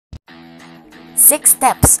6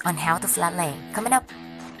 steps on how to flatlay coming up.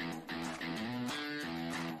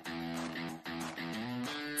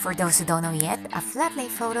 For those who don't know yet, a flatlay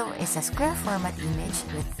photo is a square format image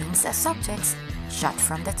with things as subjects shot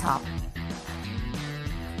from the top.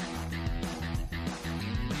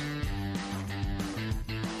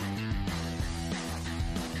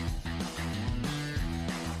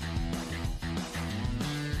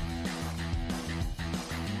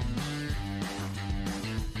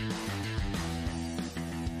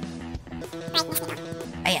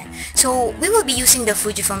 Ayan. So, we will be using the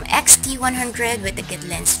Fujifilm X-T100 with the kit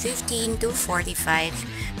lens 15 to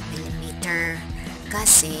 45mm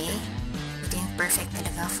kasi ito yung perfect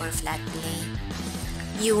talaga for flat play.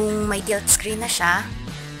 Yung may tilt screen na siya,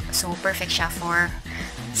 so perfect siya for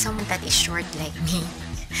someone that is short like me.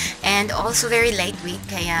 And also very lightweight,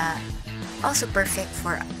 kaya also perfect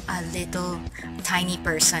for a little tiny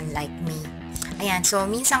person like me. Ayan, so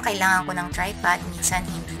minsan kailangan ko ng tripod, minsan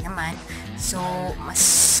hindi naman. So,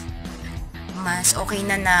 mas okay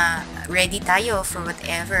na ready tayo for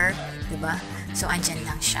whatever, diba? So, andyan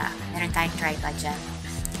lang siya. Meron tayong tripod dyan.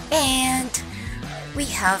 And, we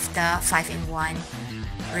have the 5-in-1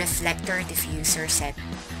 reflector diffuser set.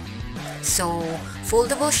 So,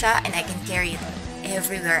 foldable siya and I can carry it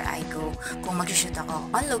everywhere I go. Kung mag-shoot ako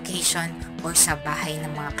on location or sa bahay ng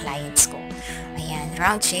mga clients ko. Ayan,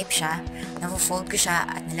 round shape siya. Nafo-fold ko siya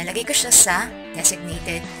at nalalagay ko siya sa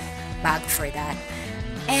designated bag for that.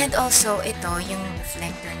 And also, ito, yung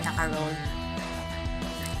reflector naka-roll.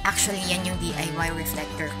 Actually, yan yung DIY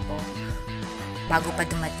reflector ko bago pa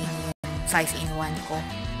dumating yung 5-in-1 ko.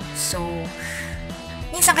 So,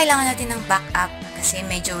 minsan kailangan natin ng backup kasi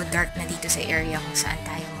medyo dark na dito sa area kung saan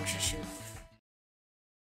tayo mag-shoot.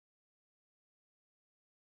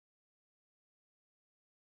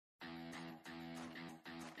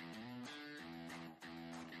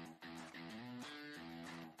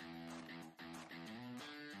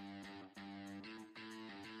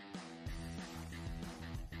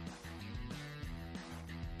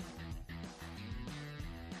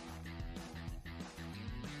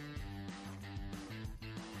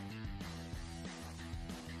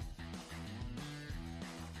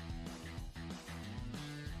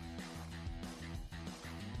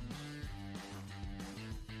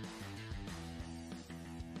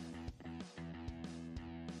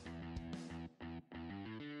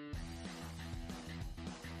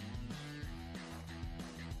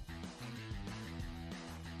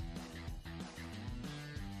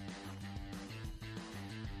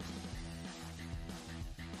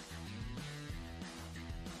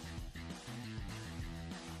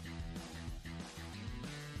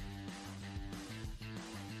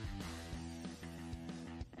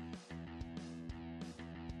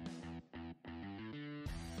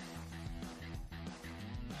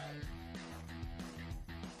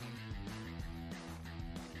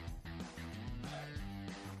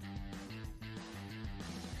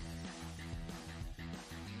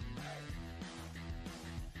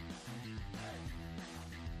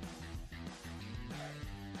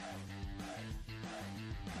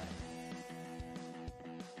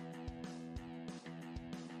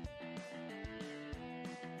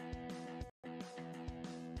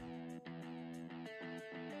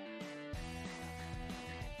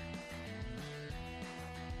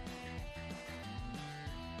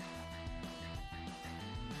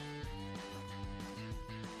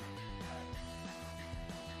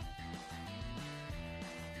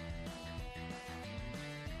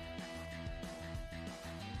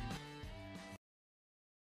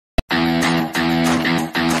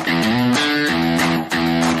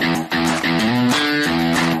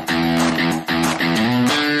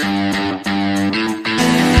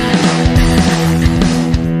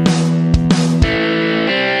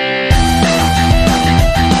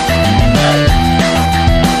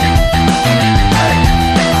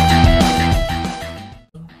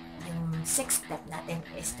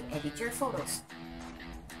 Is to edit your photos.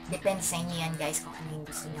 Depende sa inyo yan guys kung ano yung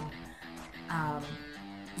gusto nyo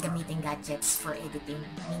gamitin gadgets for editing.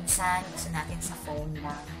 Minsan gusto natin sa phone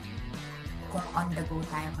lang. Kung on the go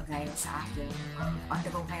tayo kagaya sa akin, kung on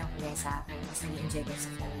the go kayo kagaya sa akin, mas nag-enjoy kayo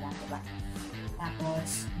sa phone lang, diba?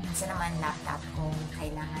 Tapos minsan naman laptop kung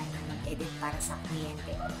kailangan mag-edit para sa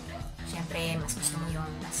kliyente. Syempre mas gusto mo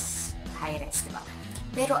yung mas high res, diba?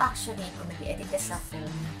 Pero actually kung nag-edit ka sa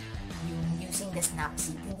phone, yung using the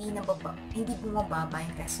Snapseed, hindi bumababa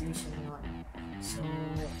yung resolution nun. So,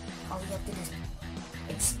 all you have to do is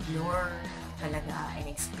explore talaga and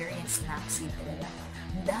experience Snapseed talaga.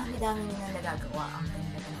 Ang dami-dami nila nagagawa. Ang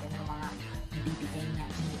ganda-ganda ng mga bibigay niya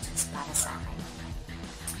images para sa akin.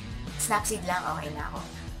 Snapseed lang, okay na ako.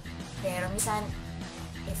 Pero minsan,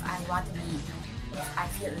 if I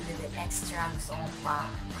feel a little bit extra, gusto ko pa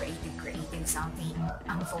creative something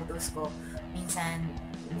ang photos ko, minsan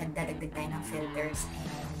nagdadagdag tayo ng filters,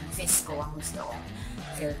 and Visco ang gusto ko.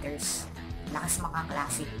 Filters, lakas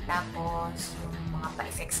maka-classic. Tapos, yung mga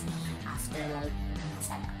pa-effects ni Afterlight,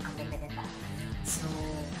 minsan ang ganda-ganda. So,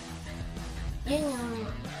 yun yung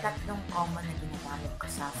tatlong common na ginagamit ko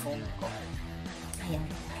sa phone ko. Ayan.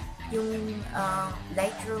 Yung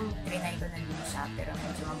Lightroom, trinay ko na din siya, pero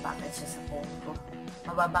medyo mabagal siya sa phone ko.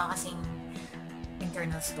 Mababa kasing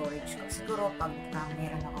internal storage ko. Siguro pag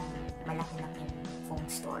meron akong malaki-laking phone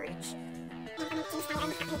storage,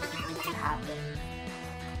 it happen.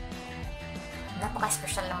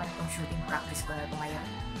 Napaka-special naman itong shooting practice ko na ito ngayon.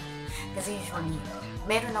 Kasi usually,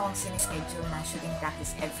 meron akong sinischedule na shooting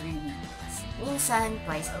practice every week. Minsan,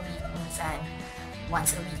 twice a week, minsan,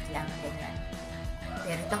 once a week lang, ganyan.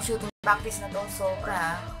 Pero itong shooting practice na to,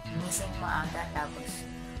 sobra, missing maaga, tapos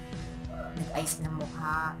nag-ice ng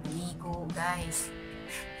mukha, ligo, guys.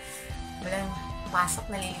 Walang pasok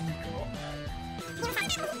na liligo.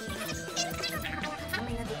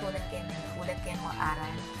 May natutunan kayo, nagulat kayo mga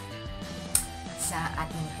aral sa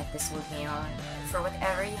ating episode ngayon. For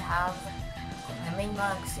whatever you have, kung may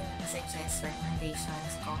mga gusto nyo suggest,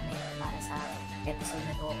 recommendations, comment para sa episode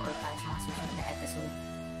na to or para sa mga susunod na episode,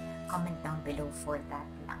 comment down below for that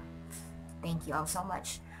lang. Thank you all so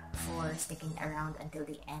much for sticking around until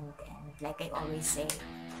the end, and like I always say,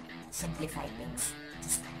 simplify things.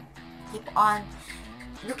 Just keep on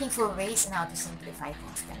looking for ways on how to simplify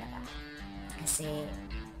things talaga. Kasi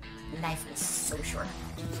life is so short.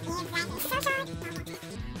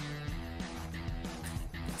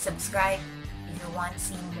 Subscribe if you want to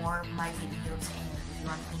see more of my videos, and if you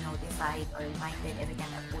want to be notified or reminded every time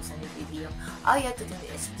I post a new video, all you have to do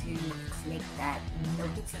is to click that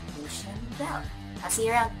notification bell. I'll see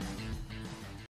you around.